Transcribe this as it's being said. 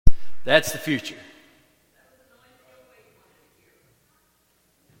That's the future.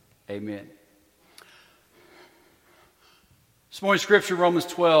 Amen. This morning's scripture, Romans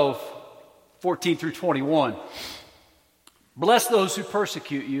 12, 14 through 21. Bless those who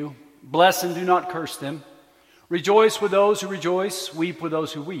persecute you. Bless and do not curse them. Rejoice with those who rejoice. Weep with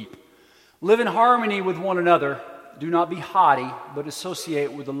those who weep. Live in harmony with one another. Do not be haughty, but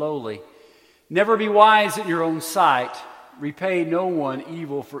associate with the lowly. Never be wise in your own sight. Repay no one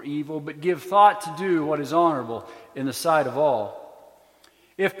evil for evil, but give thought to do what is honorable in the sight of all.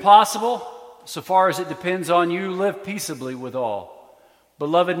 If possible, so far as it depends on you, live peaceably with all.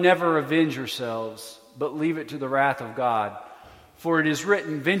 Beloved, never avenge yourselves, but leave it to the wrath of God. For it is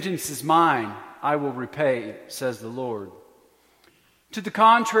written, vengeance is mine, I will repay, says the Lord. To the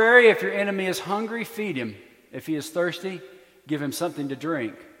contrary, if your enemy is hungry, feed him. If he is thirsty, give him something to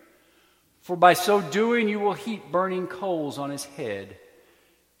drink. For by so doing you will heap burning coals on his head.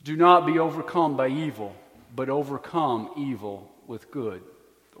 Do not be overcome by evil, but overcome evil with good.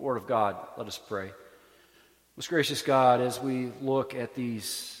 The word of God, let us pray. Most gracious God, as we look at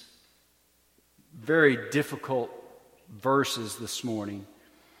these very difficult verses this morning,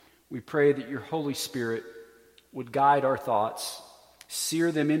 we pray that your Holy Spirit would guide our thoughts,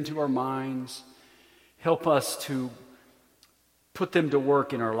 sear them into our minds, help us to put them to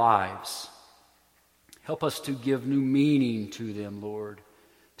work in our lives. Help us to give new meaning to them, Lord,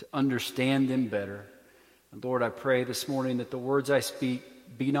 to understand them better. And Lord, I pray this morning that the words I speak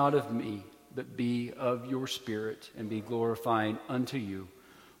be not of me, but be of your Spirit and be glorifying unto you.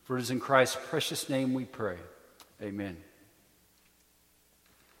 For it is in Christ's precious name we pray. Amen.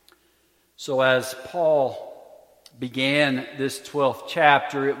 So as Paul began this 12th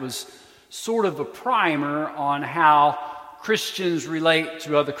chapter, it was sort of a primer on how Christians relate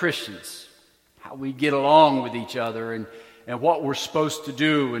to other Christians, how we get along with each other and what we're supposed to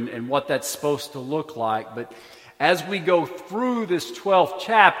do and what that's supposed to look like. But as we go through this 12th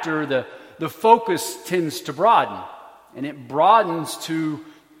chapter, the focus tends to broaden, and it broadens to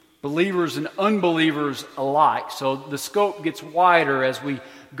believers and unbelievers alike. So the scope gets wider as we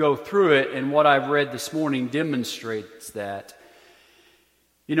go through it, and what I've read this morning demonstrates that.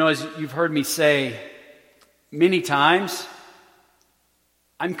 You know, as you've heard me say many times,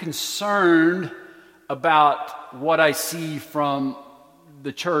 I'm concerned about what I see from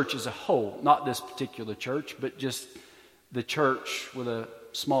the church as a whole. Not this particular church, but just the church with a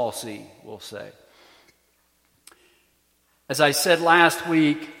small c, we'll say. As I said last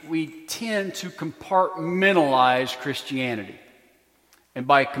week, we tend to compartmentalize Christianity. And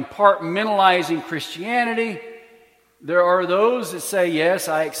by compartmentalizing Christianity, there are those that say, yes,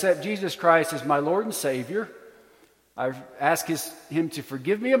 I accept Jesus Christ as my Lord and Savior. I've asked Him to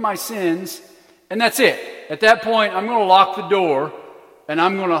forgive me of my sins, and that's it. At that point, I'm going to lock the door, and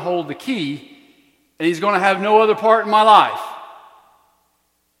I'm going to hold the key, and He's going to have no other part in my life.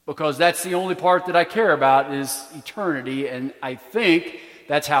 Because that's the only part that I care about is eternity, and I think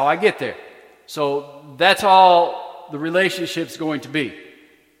that's how I get there. So that's all the relationship's going to be.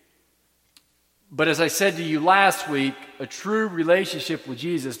 But as I said to you last week, a true relationship with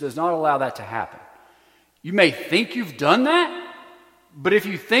Jesus does not allow that to happen. You may think you've done that, but if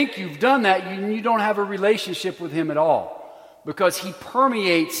you think you've done that, you don't have a relationship with Him at all. Because He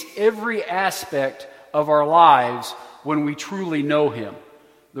permeates every aspect of our lives when we truly know Him.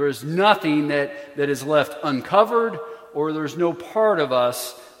 There is nothing that is left uncovered, or there's no part of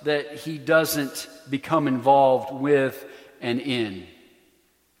us that He doesn't become involved with and in.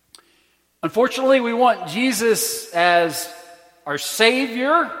 Unfortunately, we want Jesus as our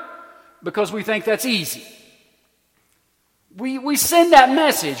Savior because we think that's easy. We send that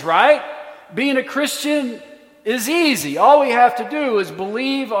message, right? Being a Christian is easy. All we have to do is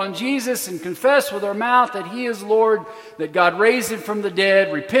believe on Jesus and confess with our mouth that He is Lord, that God raised Him from the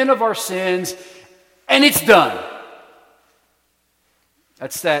dead, repent of our sins, and it's done.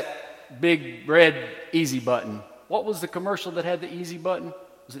 That's that big red easy button. What was the commercial that had the easy button?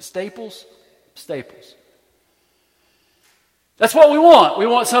 Was it Staples? Staples. That's what we want. We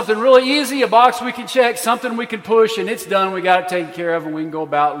want something really easy, a box we can check, something we can push, and it's done. We got it taken care of, and we can go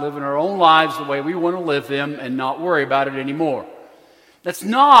about living our own lives the way we want to live them and not worry about it anymore. That's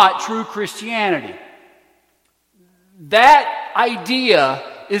not true Christianity. That idea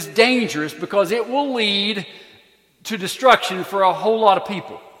is dangerous because it will lead to destruction for a whole lot of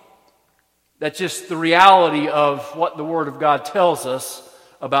people. That's just the reality of what the Word of God tells us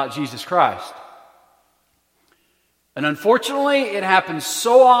about Jesus Christ. And unfortunately, it happens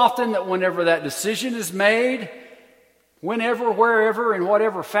so often that whenever that decision is made, whenever, wherever, in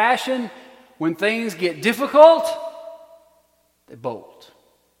whatever fashion, when things get difficult, they bolt.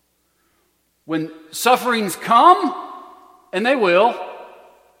 When sufferings come, and they will,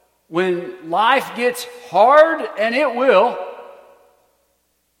 when life gets hard, and it will,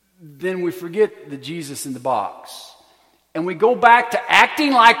 then we forget the Jesus in the box. And we go back to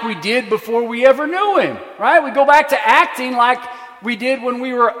acting like we did before we ever knew Him, right? We go back to acting like we did when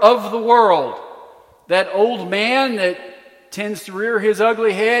we were of the world. That old man that tends to rear his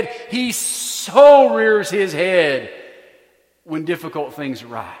ugly head, he so rears his head when difficult things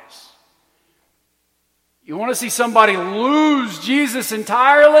arise. You want to see somebody lose Jesus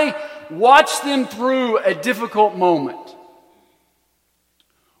entirely? Watch them through a difficult moment.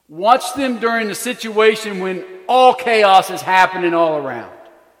 Watch them during the situation when all chaos is happening all around.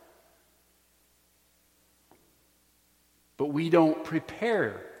 But we don't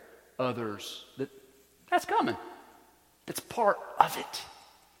prepare others. That's coming. It's part of it.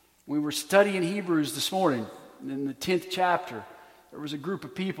 We were studying Hebrews this morning in the 10th chapter. There was a group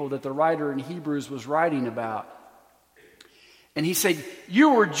of people that the writer in Hebrews was writing about. And he said,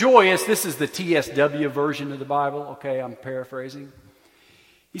 you were joyous. This is the TSW version of the Bible. Okay, I'm paraphrasing.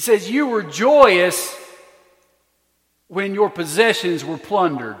 He says, you were joyous when your possessions were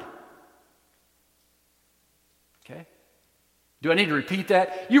plundered. Okay? Do I need to repeat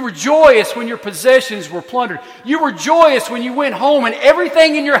that? You were joyous when your possessions were plundered. You were joyous when you went home and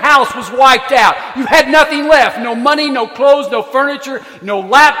everything in your house was wiped out. You had nothing left. No money, no clothes, no furniture, no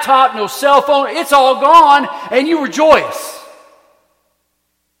laptop, no cell phone. It's all gone, and you were joyous.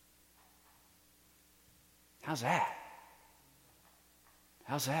 How's that?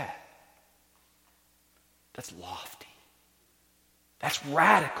 How's that? That's lofty. That's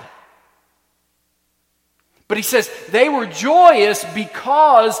radical. But he says they were joyous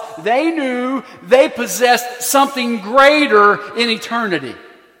because they knew they possessed something greater in eternity.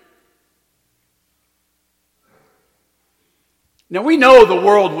 Now we know the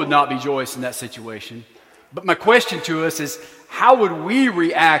world would not be joyous in that situation. But my question to us is, how would we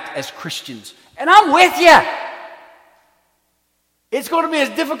react as Christians? And I'm with you. It's going to be as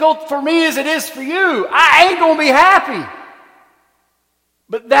difficult for me as it is for you. I ain't going to be happy.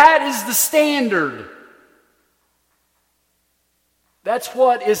 But that is the standard. That's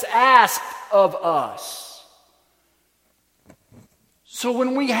what is asked of us. So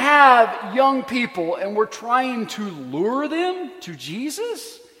when we have young people and we're trying to lure them to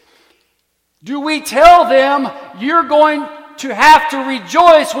Jesus, do we tell them you're going to have to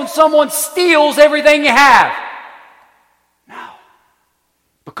rejoice when someone steals everything you have? No.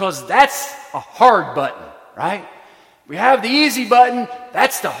 Because that's a hard button, right? We have the easy button,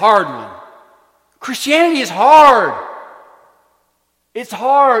 that's the hard one. Christianity is hard. It's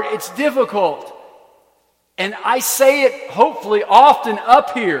hard, it's difficult. And I say it hopefully often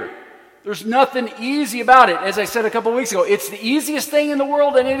up here. There's nothing easy about it. As I said a couple weeks ago, it's the easiest thing in the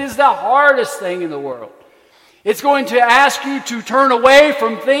world and it is the hardest thing in the world. It's going to ask you to turn away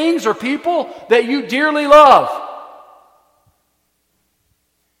from things or people that you dearly love.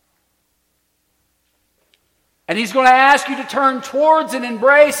 And He's going to ask you to turn towards and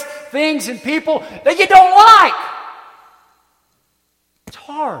embrace things and people that you don't like. It's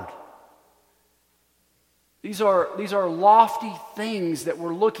hard. These are lofty things that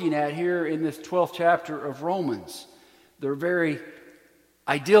we're looking at here in this 12th chapter of Romans. They're very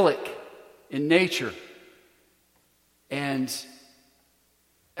idyllic in nature. And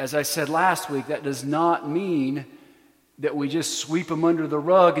as I said last week, that does not mean that we just sweep them under the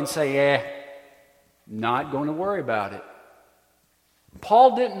rug and say, not going to worry about it.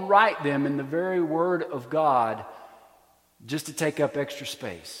 Paul didn't write them in the very Word of God just to take up extra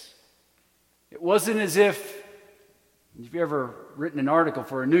space. It wasn't as if you ever written an article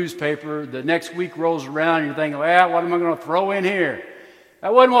for a newspaper, the next week rolls around and you're thinking, well, what am I going to throw in here?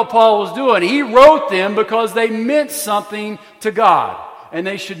 That wasn't what Paul was doing. He wrote them because they meant something to God, and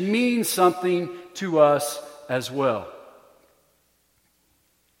they should mean something to us as well.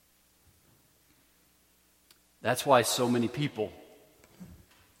 That's why so many people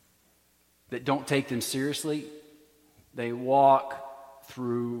that don't take them seriously, they walk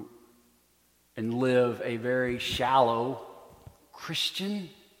through and live a very shallow Christian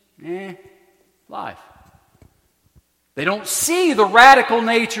life. They don't see the radical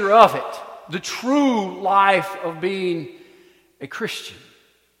nature of it, the true life of being a Christian.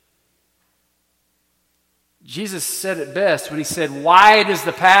 Jesus said it best when He said, wide is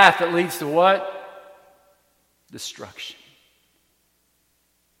the path that leads to what? Destruction.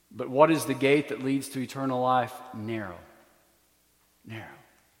 But what is the gate that leads to eternal life? Narrow. Narrow.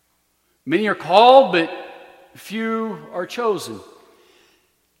 Many are called, but few are chosen.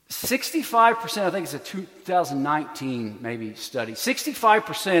 65%, I think it's a 2019 maybe study,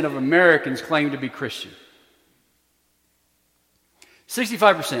 65% of Americans claim to be Christian.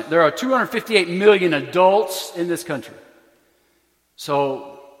 65%. There are 258 million adults in this country.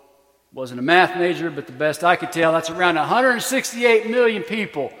 So, wasn't a math major, but the best I could tell, that's around 168 million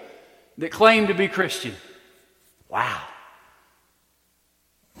people that claim to be Christian. Wow.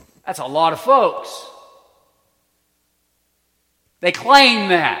 That's a lot of folks. They claim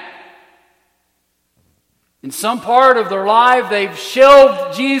that. In some part of their life, they've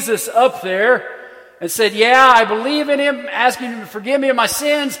shelved Jesus up there and said, yeah, I believe in him, asking him to forgive me of my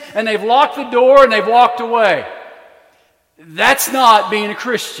sins, and they've locked the door and they've walked away. That's not being a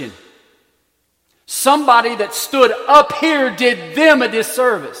Christian. Somebody that stood up here did them a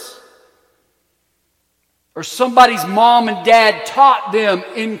disservice. Or somebody's mom and dad taught them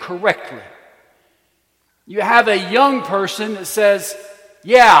incorrectly. You have a young person that says,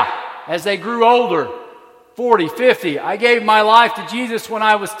 yeah, as they grew older, 40, 50, I gave my life to Jesus when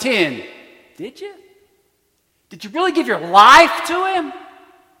I was 10. Did you? Did you really give your life to him?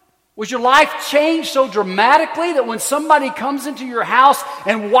 Was your life changed so dramatically that when somebody comes into your house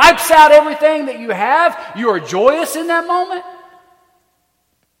and wipes out everything that you have, you are joyous in that moment?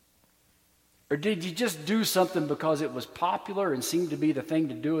 Or did you just do something because it was popular and seemed to be the thing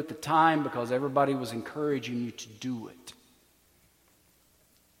to do at the time because everybody was encouraging you to do it?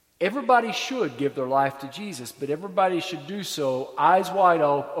 Everybody should give their life to Jesus, but everybody should do so eyes wide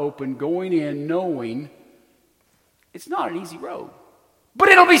open, going in, knowing it's not an easy road. But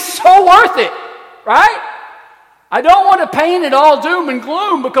it'll be so worth it, right? I don't want to paint it all doom and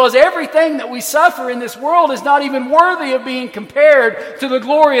gloom because everything that we suffer in this world is not even worthy of being compared to the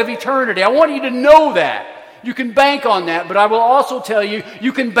glory of eternity. I want you to know that. You can bank on that, but I will also tell you,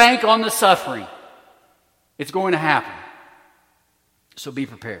 you can bank on the suffering. It's going to happen. So be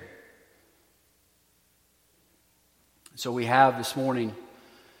prepared. So we have this morning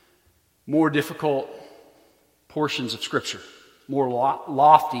more difficult portions of Scripture, more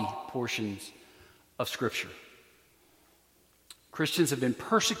lofty portions of Scripture. Christians have been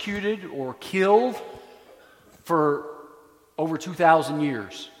persecuted or killed for over 2,000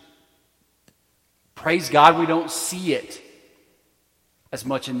 years. Praise God we don't see it as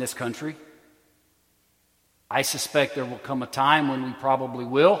much in this country. I suspect there will come a time when we probably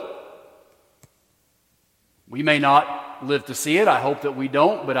will. We may not live to see it. I hope that we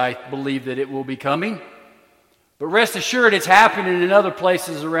don't, but I believe that it will be coming. But rest assured, it's happening in other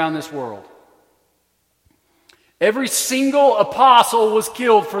places around this world. Every single apostle was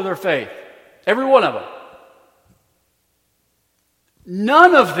killed for their faith. Every one of them.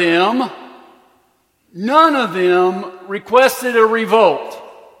 None of them requested a revolt.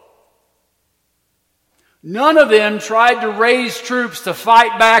 None of them tried to raise troops to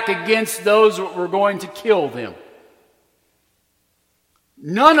fight back against those that were going to kill them.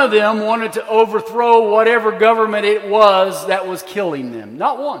 None of them wanted to overthrow whatever government it was that was killing them.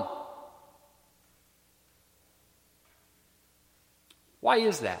 Not one. Why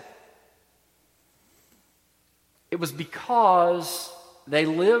is that? It was because they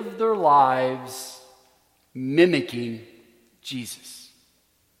lived their lives mimicking Jesus.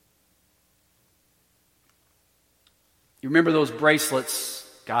 You remember those bracelets?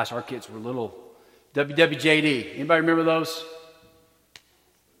 Gosh, our kids were little. WWJD. Anybody remember those?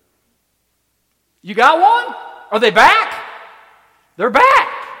 You got one? Are they back? They're back.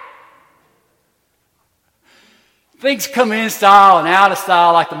 Things come in style and out of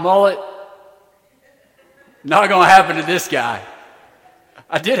style like the mullet. Not going to happen to this guy.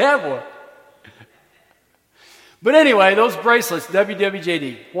 I did have one. But anyway, those bracelets,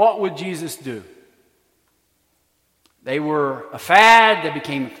 WWJD, what would Jesus do? They were a fad. They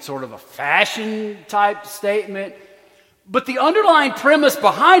became sort of a fashion type statement. But the underlying premise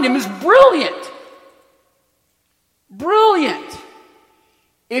behind him is brilliant. Brilliant.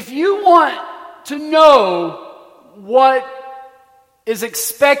 If you want to know what is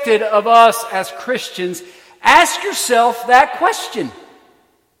expected of us as Christians, ask yourself that question,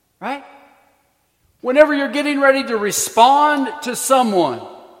 right? Whenever you're getting ready to respond to someone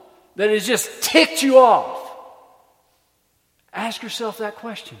that has just ticked you off, ask yourself that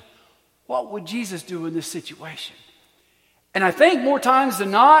question. What would Jesus do in this situation? And I think more times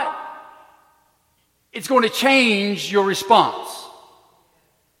than not, it's going to change your response.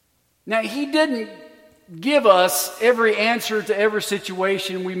 Now, he didn't give us every answer to every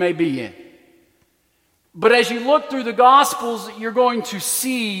situation we may be in. But as you look through the Gospels, you're going to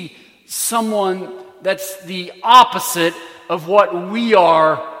see someone that's the opposite of what we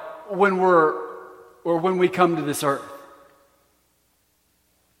are when we come to this earth.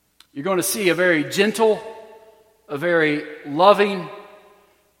 You're going to see a very gentle, a very loving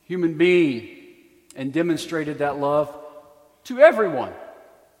human being, and demonstrated that love to everyone.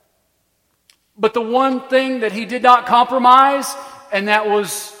 But the one thing that he did not compromise, and that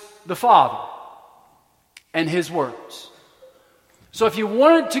was the Father and his words. So if you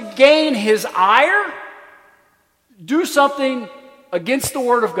wanted to gain his ire, do something against the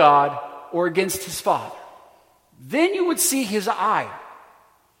Word of God or against his Father. Then you would see his ire.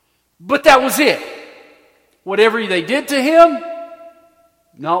 But that was it. Whatever they did to him,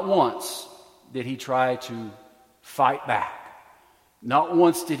 not once did he try to fight back. Not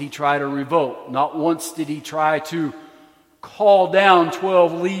once did he try to revolt. Not once did he try to call down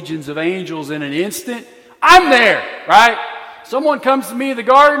 12 legions of angels in an instant. I'm there, right? Someone comes to me in the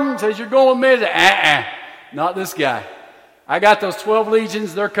garden and says, "You're going with me." Not this guy. I got those 12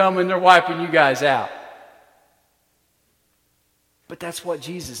 legions. They're coming. They're wiping you guys out. But that's what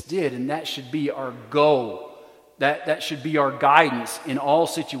Jesus did, and that should be our goal. That should be our guidance in all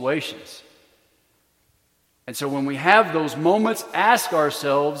situations. And so when we have those moments, ask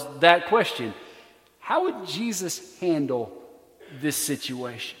ourselves that question: how would Jesus handle this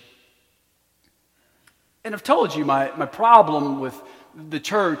situation? And I've told you my problem with the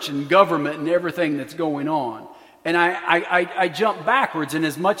church and government and everything that's going on. And I jump backwards, and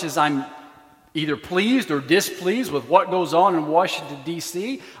as much as I'm either pleased or displeased with what goes on in Washington,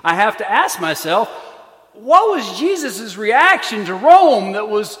 D.C., I have to ask myself, what was Jesus' reaction to Rome that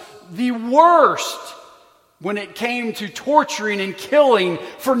was the worst when it came to torturing and killing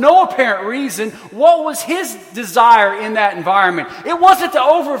for no apparent reason? What was his desire in that environment? It wasn't to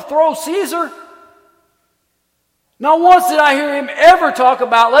overthrow Caesar. Not once did I hear him ever talk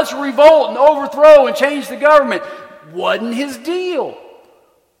about, let's revolt and overthrow and change the government. Wasn't his deal.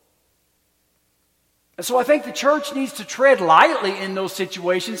 And so I think the church needs to tread lightly in those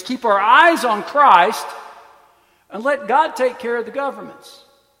situations, keep our eyes on Christ, and let God take care of the governments.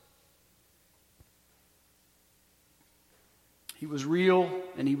 He was real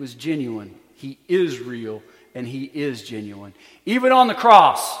and he was genuine. He is real and he is genuine. Even on the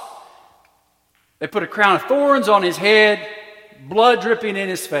cross, they put a crown of thorns on his head, blood dripping in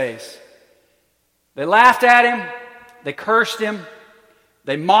his face. They laughed at him. They cursed him.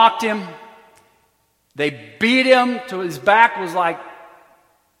 They mocked him. They beat him till his back was like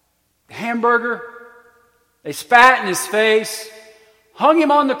hamburger. They spat in his face, hung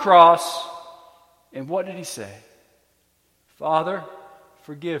him on the cross, and what did he say? "Father,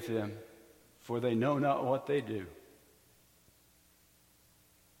 forgive them, for they know not what they do."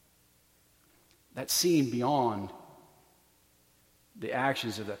 That's seen beyond the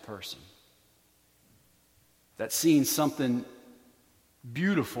actions of that person. That's seen something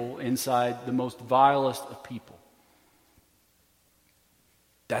beautiful inside the most vilest of people.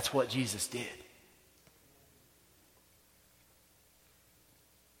 That's what Jesus did.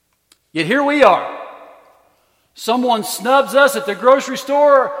 Yet here we are. Someone snubs us at the grocery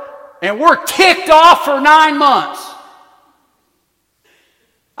store and we're ticked off for 9 months.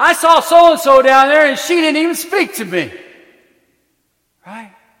 I saw so-and-so down there and she didn't even speak to me.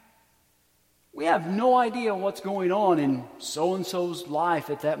 Right? We have no idea what's going on in so-and-so's life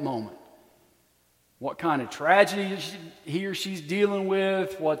at that moment. What kind of tragedy he or she's dealing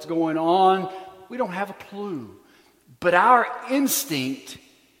with, what's going on. We don't have a clue. But our instinct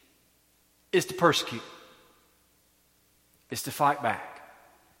is to persecute. Is to fight back.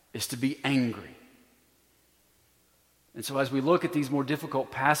 Is to be angry. And so as we look at these more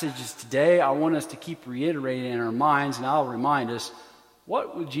difficult passages today, I want us to keep reiterating in our minds, and I'll remind us,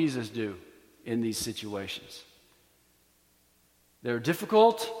 what would Jesus do in these situations? They're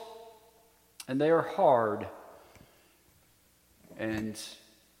difficult and they are hard. And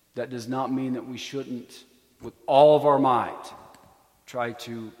that does not mean that we shouldn't, with all of our might, try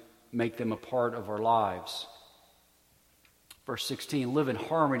to make them a part of our lives. Verse 16, live in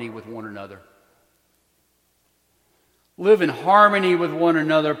harmony with one another. Live in harmony with one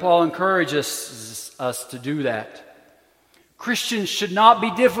another. Paul encourages us to do that. Christians should not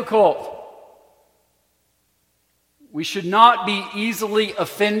be difficult. We should not be easily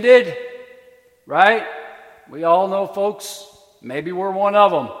offended, right? We all know folks, maybe we're one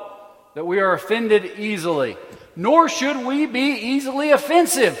of them, that we are offended easily. Nor should we be easily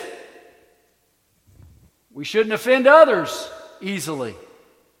offensive. We shouldn't offend others easily.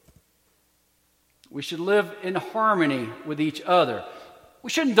 We should live in harmony with each other. We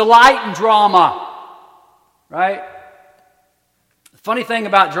shouldn't delight in drama, right? The funny thing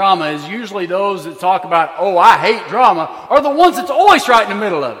about drama is usually those that talk about, oh, I hate drama, are the ones that's always right in the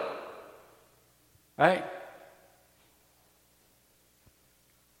middle of it, right?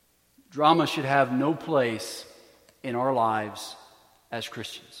 Drama should have no place in our lives as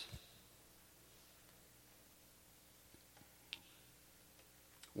Christians.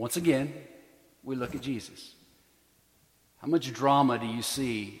 Once again, we look at Jesus. How much drama do you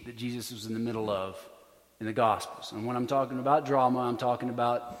see that Jesus was in the middle of in the Gospels? And when I'm talking about drama, I'm talking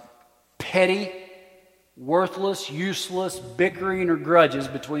about petty, worthless, useless bickering or grudges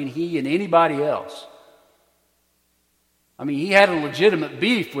between he and anybody else. I mean, he had a legitimate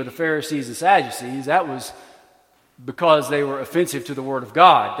beef with the Pharisees and Sadducees. That was because they were offensive to the Word of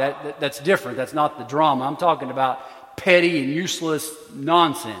God. That's different. That's not the drama. I'm talking about petty and useless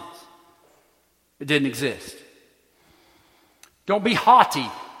nonsense. It didn't exist. Don't be haughty.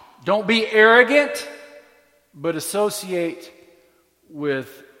 Don't be arrogant, but associate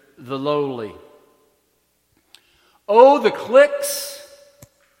with the lowly. Oh, the cliques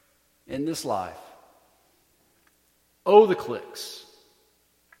in this life. Oh, the cliques.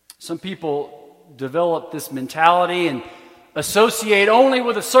 Some people develop this mentality and associate only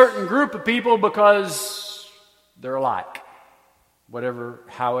with a certain group of people because they're alike.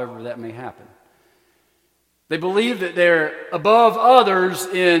 However that may happen. They believe that they're above others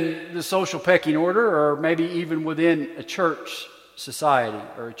in the social pecking order, or maybe even within a church society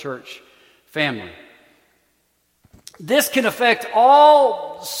or a church family. This can affect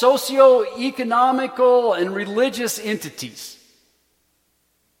all socio-economical and religious entities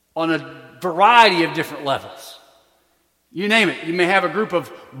on a variety of different levels. You name it. You may have a group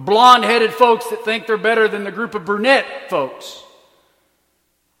of blonde-headed folks that think they're better than the group of brunette folks.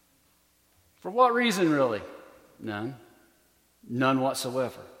 For what reason, really? None. None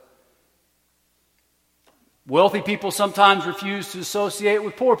whatsoever. Wealthy people sometimes refuse to associate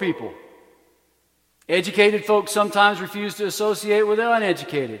with poor people. Educated folks sometimes refuse to associate with the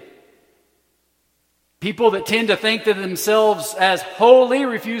uneducated. People that tend to think of themselves as holy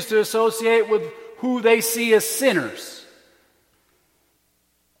refuse to associate with who they see as sinners.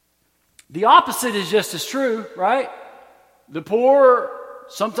 The opposite is just as true, right? The poor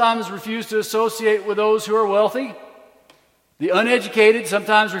sometimes refuse to associate with those who are wealthy. The uneducated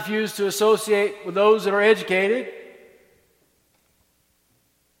sometimes refuse to associate with those that are educated.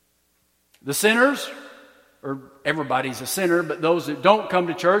 The sinners, or everybody's a sinner, but those that don't come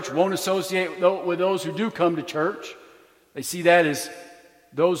to church won't associate with those who do come to church. They see that as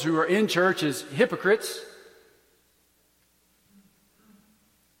those who are in church as hypocrites.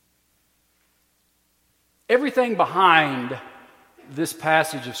 Everything behind this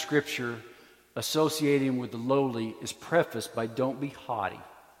passage of Scripture associating with the lowly is prefaced by don't be haughty.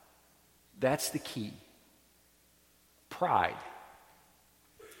 That's the key. Pride.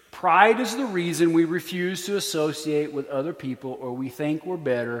 Pride is the reason we refuse to associate with other people, or we think we're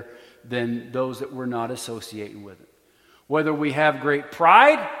better than those that we're not associating with it. Whether we have great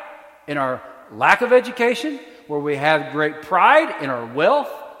pride in our lack of education, where we have great pride in our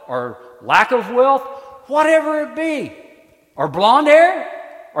wealth, or lack of wealth, whatever it be, our blonde hair,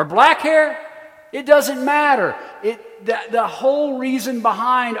 our black hair, it doesn't matter. The whole reason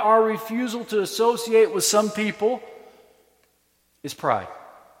behind our refusal to associate with some people is pride.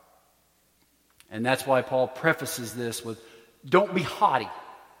 And that's why Paul prefaces this with, don't be haughty.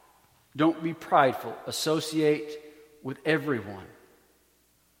 Don't be prideful. Associate with everyone.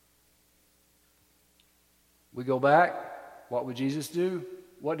 We go back. What would Jesus do?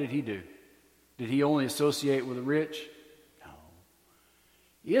 What did he do? Did he only associate with the rich? No.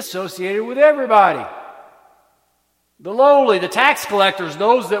 He associated with everybody. The lowly, the tax collectors,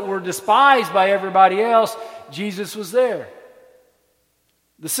 those that were despised by everybody else, Jesus was there.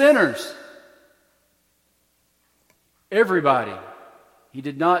 The sinners, everybody. He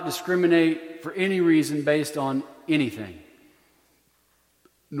did not discriminate for any reason based on anything.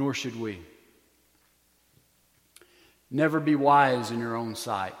 Nor should we. Never be wise in your own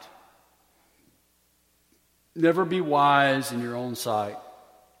sight. Never be wise in your own sight.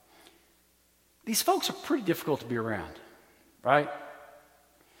 These folks are pretty difficult to be around, right?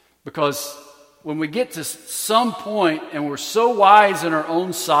 Because when we get to some point and we're so wise in our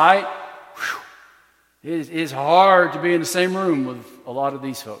own sight, it is hard to be in the same room with a lot of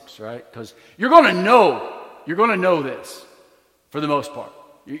these folks, right? Because you're going to know this for the most part.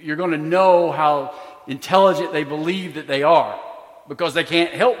 You're going to know how intelligent they believe that they are because they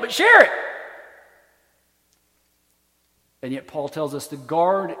can't help but share it. And yet Paul tells us to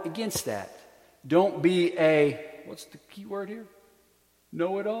guard against that. Don't be what's the key word here?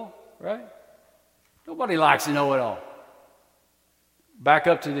 Know-it-all, right? Nobody likes to know it all. Back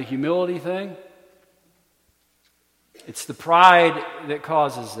up to the humility thing. It's the pride that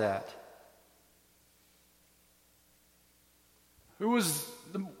causes that. Who was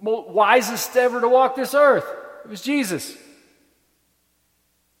the wisest ever to walk this earth. It was Jesus.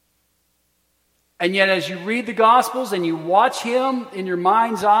 And yet as you read the Gospels and you watch him in your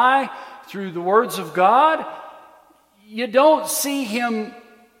mind's eye through the words of God, you don't see him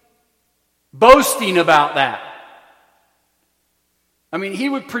boasting about that. I mean, he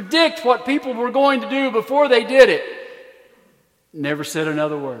would predict what people were going to do before they did it. Never said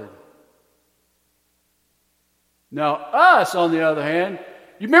another word. Now, us, on the other hand,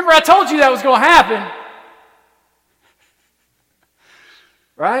 you remember I told you that was going to happen.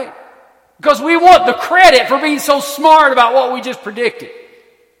 Right? Because we want the credit for being so smart about what we just predicted.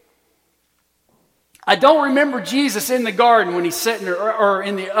 I don't remember Jesus in the garden when he's sitting, or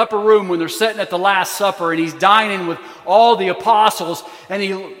in the upper room when they're sitting at the Last Supper and he's dining with all the apostles, and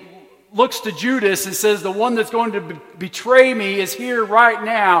he looks to Judas and says, the one that's going to betray me is here right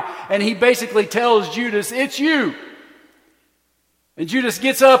now. And he basically tells Judas, it's you. And Judas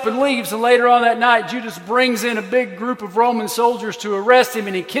gets up and leaves, and later on that night, Judas brings in a big group of Roman soldiers to arrest him,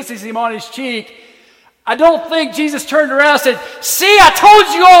 and he kisses him on his cheek. I don't think Jesus turned around and said, see, I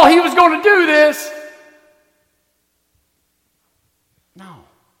told you all he was going to do this. No.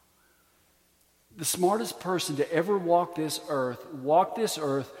 The smartest person to ever walked this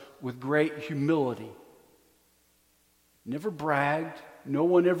earth with great humility. Never bragged. No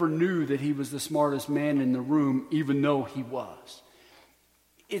one ever knew that he was the smartest man in the room, even though he was.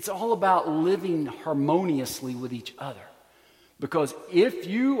 It's all about living harmoniously with each other. Because if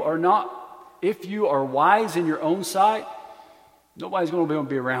you are wise in your own sight, nobody's going to be able to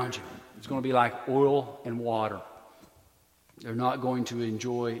be around you. It's going to be like oil and water. They're not going to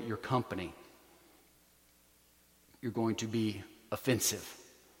enjoy your company. You're going to be offensive.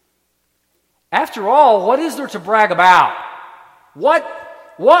 After all, what is there to brag about? What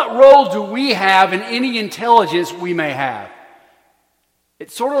role do we have in any intelligence we may have?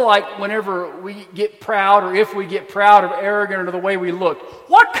 It's sort of like whenever we get proud, or if we get proud or arrogant or the way we look.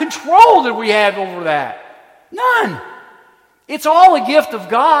 What control do we have over that? None. It's all a gift of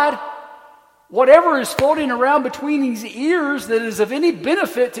God. Whatever is floating around between his ears that is of any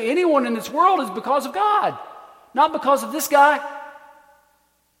benefit to anyone in this world is because of God, not because of this guy.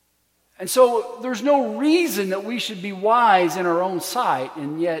 And so there's no reason that we should be wise in our own sight,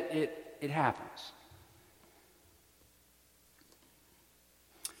 and yet it happens.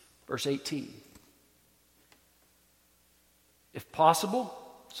 Verse 18. If possible,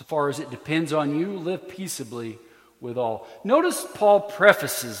 so far as it depends on you, live peaceably with all. Notice Paul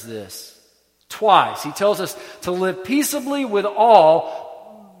prefaces this twice. He tells us to live peaceably with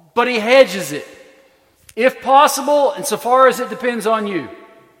all, but he hedges it. If possible, and so far as it depends on you.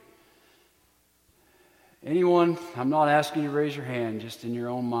 Anyone, I'm not asking you to raise your hand, just in your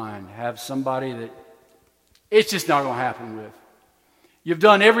own mind, have somebody that it's just not going to happen with. You've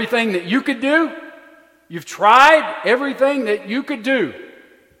done everything that you could do. You've tried everything that you could do.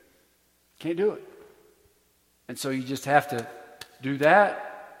 Can't do it. And so you just have to do that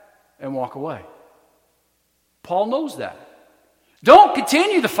and walk away. Paul knows that. Don't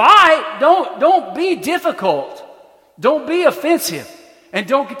continue the fight. Don't be difficult. Don't be offensive. And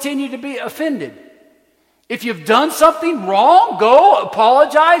don't continue to be offended. If you've done something wrong, go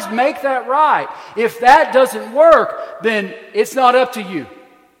apologize, make that right. If that doesn't work, then it's not up to you.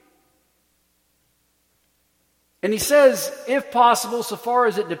 And he says, if possible, so far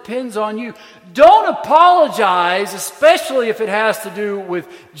as it depends on you, don't apologize, especially if it has to do with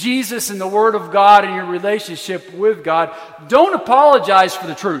Jesus and the Word of God and your relationship with God. Don't apologize for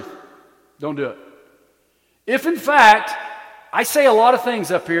the truth. Don't do it. If in fact, I say a lot of things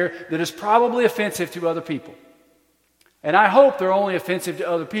up here that is probably offensive to other people. And I hope they're only offensive to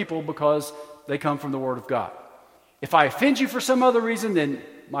other people because they come from the Word of God. If I offend you for some other reason, then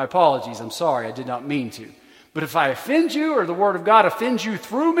my apologies. I'm sorry, I did not mean to. But if I offend you, or the Word of God offends you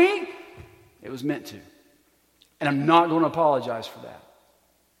through me, it was meant to. And I'm not going to apologize for that.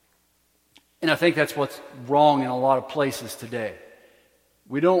 And I think that's what's wrong in a lot of places today.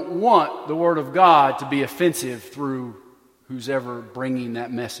 We don't want the Word of God to be offensive through who's ever bringing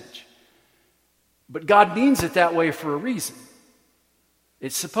that message. But God means it that way for a reason.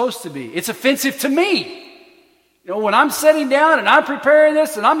 It's supposed to be. It's offensive to me. You know, when I'm sitting down and I'm preparing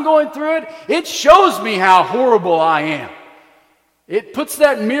this and I'm going through it, it shows me how horrible I am. It puts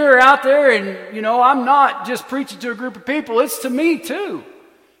that mirror out there, and, you know, I'm not just preaching to a group of people. It's to me too.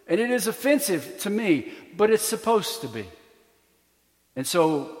 And it is offensive to me, but it's supposed to be. And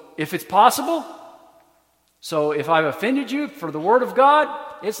so, if it's possible, so if I've offended you for the Word of God,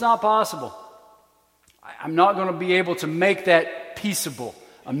 it's not possible. I'm not going to be able to make that peaceable.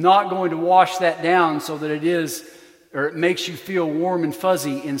 I'm not going to wash that down so that it is or it makes you feel warm and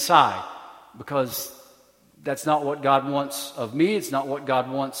fuzzy inside, because that's not what God wants of me. It's not what God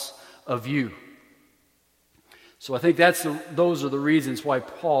wants of you. So I think those are the reasons why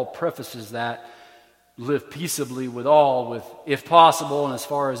Paul prefaces that. Live peaceably with all, with, if possible, and as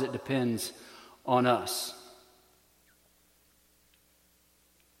far as it depends on us.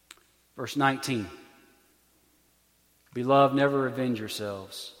 Verse 19. Beloved, never revenge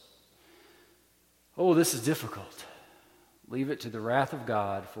yourselves. Oh, this is difficult. Leave it to the wrath of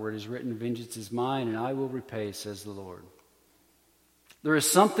God, for it is written, vengeance is mine, and I will repay, says the Lord. There is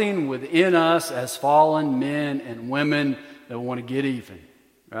something within us as fallen men and women that want to get even,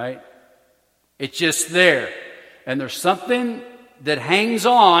 right? It's just there. And there's something that hangs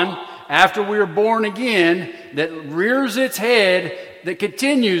on after we are born again that rears its head that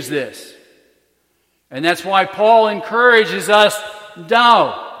continues this. And that's why Paul encourages us,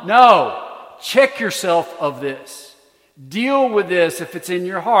 no, check yourself of this. Deal with this if it's in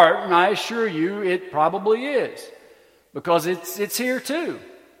your heart, and I assure you it probably is, because it's here too.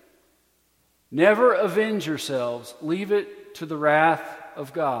 Never avenge yourselves. Leave it to the wrath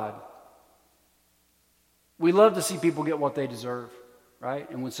of God. We love to see people get what they deserve, right?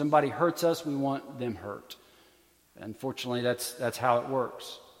 And when somebody hurts us, we want them hurt. Unfortunately, that's how it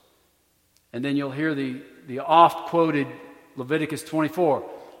works. And then you'll hear the oft-quoted Leviticus 24.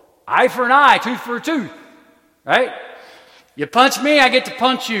 Eye for an eye, tooth for a tooth, right? You punch me, I get to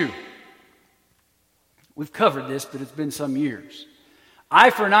punch you. We've covered this, but it's been some years. Eye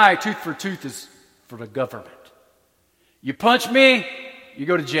for an eye, tooth for a tooth is for the government. You punch me, you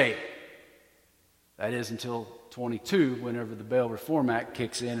go to jail. That is until 22, whenever the Bail Reform Act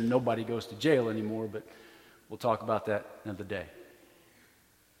kicks in and nobody goes to jail anymore, but we'll talk about that another day.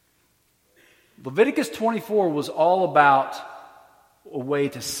 Leviticus 24 was all about a way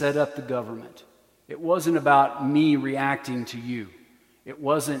to set up the government. It wasn't about me reacting to you. It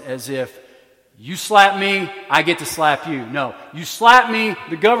wasn't as if you slap me, I get to slap you. No, you slap me,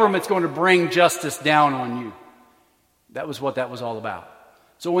 the government's going to bring justice down on you. That was what that was all about.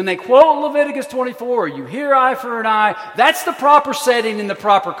 So when they quote Leviticus 24, you hear eye for an eye, that's the proper setting in the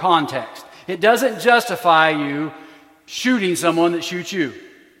proper context. It doesn't justify you shooting someone that shoots you.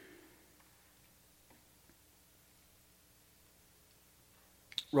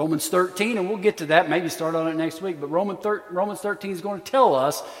 Romans 13, and we'll get to that, maybe start on it next week, but Romans 13 is going to tell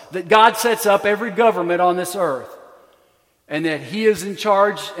us that God sets up every government on this earth, and that He is in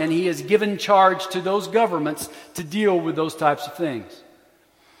charge, and He has given charge to those governments to deal with those types of things.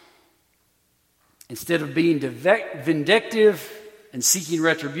 Instead of being vindictive and seeking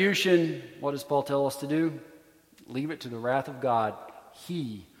retribution, what does Paul tell us to do? Leave it to the wrath of God.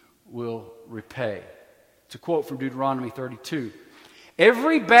 He will repay. It's a quote from Deuteronomy 32.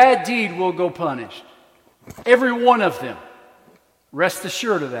 Every bad deed will go punished. Every one of them. Rest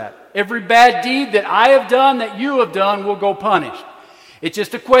assured of that. Every bad deed that I have done, that you have done, will go punished. It's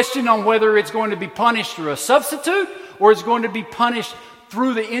just a question on whether it's going to be punished through a substitute or it's going to be punished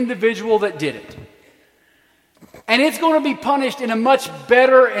through the individual that did it. And it's going to be punished in a much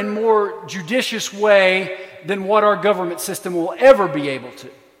better and more judicious way than what our government system will ever be able to.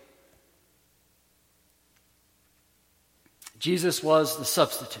 Jesus was the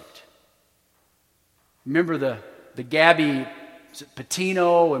substitute. Remember the Gabby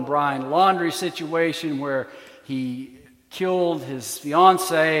Patino and Brian Laundrie situation where he killed his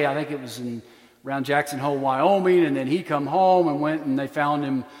fiancée, I think it was around Jackson Hole, Wyoming, and then he come home and went and they found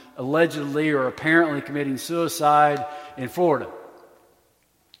him allegedly or apparently committing suicide in Florida.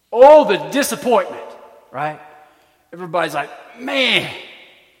 Oh, the disappointment, right? Everybody's like, man,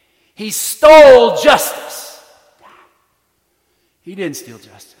 he stole justice. He didn't steal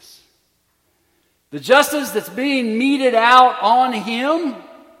justice. The justice that's being meted out on him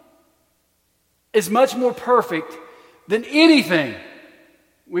is much more perfect than anything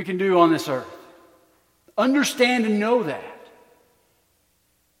we can do on this earth. Understand and know that.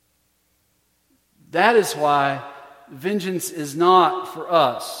 That is why vengeance is not for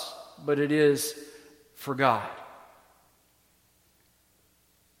us, but it is for God.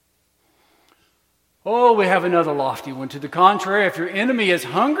 Oh, we have another lofty one. To the contrary, if your enemy is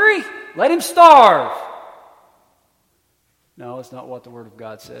hungry, let him starve. No, it's not what the Word of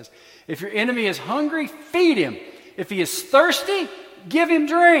God says. If your enemy is hungry, feed him. If he is thirsty, give him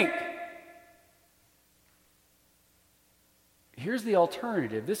drink. Here's the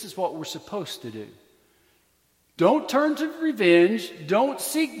alternative. This is what we're supposed to do. Don't turn to revenge. Don't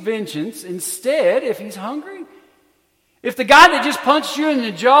seek vengeance. Instead, if he's hungry, if the guy that just punched you in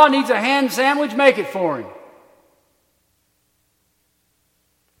the jaw needs a ham sandwich, make it for him.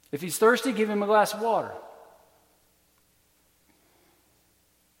 If he's thirsty, give him a glass of water.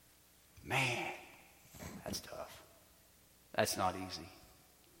 Man, that's tough. That's not easy.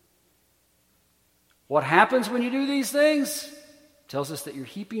 What happens when you do these things? It tells us that you're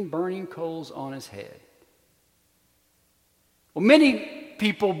heaping burning coals on his head. Well, many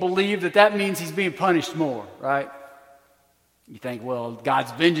people believe that means he's being punished more, right? You think, well,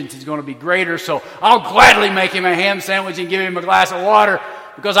 God's vengeance is going to be greater, so I'll gladly make him a ham sandwich and give him a glass of water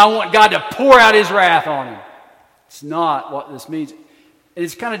because I want God to pour out his wrath on him. It's not what this means.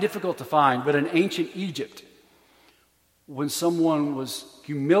 It's kind of difficult to find, but in ancient Egypt, when someone was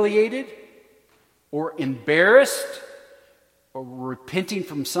humiliated or embarrassed or were repenting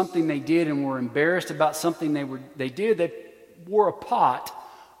from something they did and were embarrassed about something they did, they wore a pot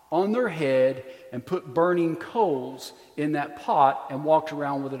on their head and put burning coals in that pot and walked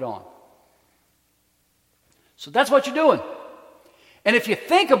around with it on. So that's what you're doing. And if you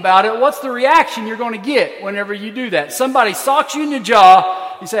think about it, what's the reaction you're going to get whenever you do that? Somebody socks you in the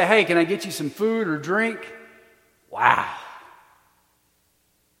jaw. You say, hey, can I get you some food or drink? Wow.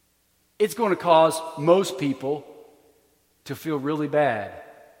 It's going to cause most people to feel really bad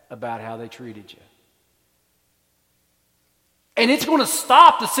about how they treated you. And it's going to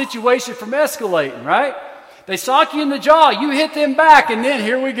stop the situation from escalating, right? They sock you in the jaw, you hit them back, and then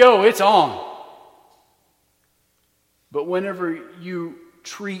here we go, it's on. But whenever you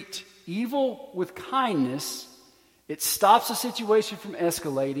treat evil with kindness, it stops the situation from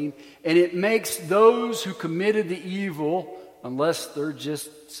escalating, and it makes those who committed the evil, unless they're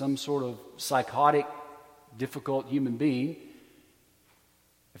just some sort of psychotic, difficult human being,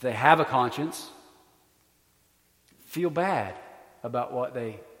 if they have a conscience, feel bad about what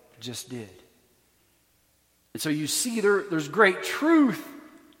they just did. And so you see there's great truth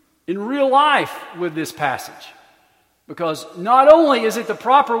in real life with this passage. Because not only is it the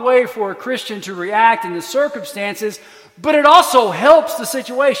proper way for a Christian to react in the circumstances, but it also helps the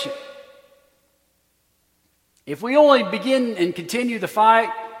situation. If we only begin and continue the fight,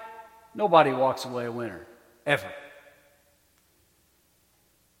 nobody walks away a winner, ever.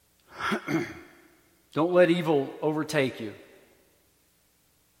 Don't let evil overtake you.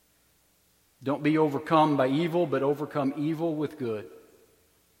 Don't be overcome by evil, but overcome evil with good.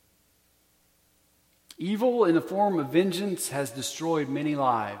 Evil in the form of vengeance has destroyed many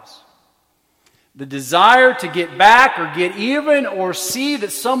lives. The desire to get back or get even or see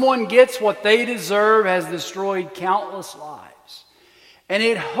that someone gets what they deserve has destroyed countless lives. And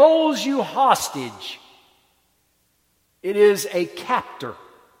it holds you hostage. It is a captor.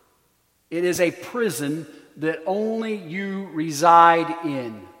 It is a prison that only you reside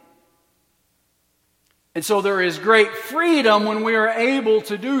in. And so there is great freedom when we are able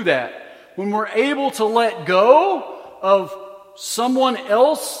to do that. When we're able to let go of someone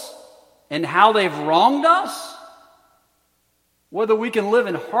else and how they've wronged us, whether we can live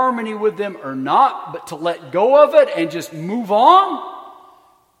in harmony with them or not, but to let go of it and just move on,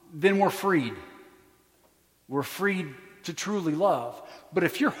 then we're freed. We're freed to truly love. But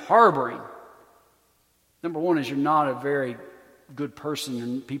if you're harboring, number one is you're not a very good person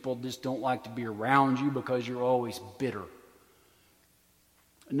and people just don't like to be around you because you're always bitter.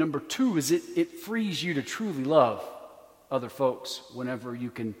 Number two is it frees you to truly love other folks whenever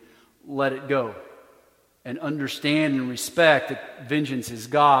you can let it go and understand and respect that vengeance is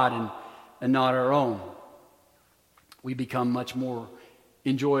God and not our own. We become much more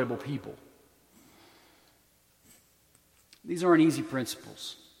enjoyable people. These aren't easy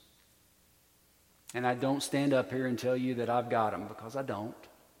principles. And I don't stand up here and tell you that I've got them, because I don't.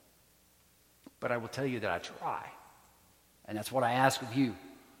 But I will tell you that I try. And that's what I ask of you.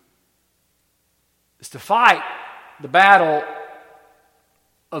 Is to fight the battle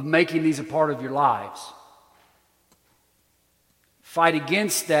of making these a part of your lives. Fight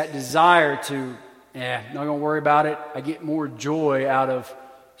against that desire to, not going to worry about it. I get more joy out of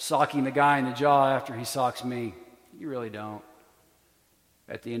socking the guy in the jaw after he socks me. You really don't.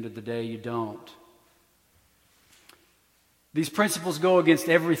 At the end of the day, you don't. These principles go against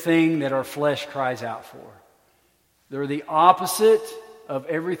everything that our flesh cries out for. They're the opposite of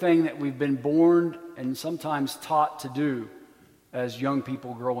everything that we've been born and sometimes taught to do as young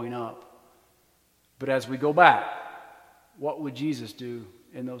people growing up. But as we go back, what would Jesus do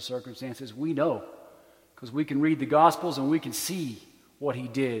in those circumstances? We know, because we can read the Gospels and we can see what he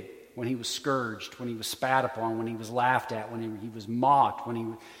did when he was scourged, when he was spat upon, when he was laughed at, when he was mocked, when he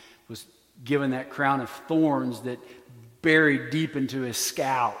was given that crown of thorns that buried deep into his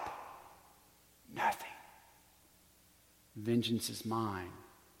scalp. Nothing. Vengeance is mine,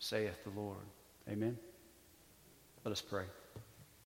 saith the Lord. Amen. Let us pray.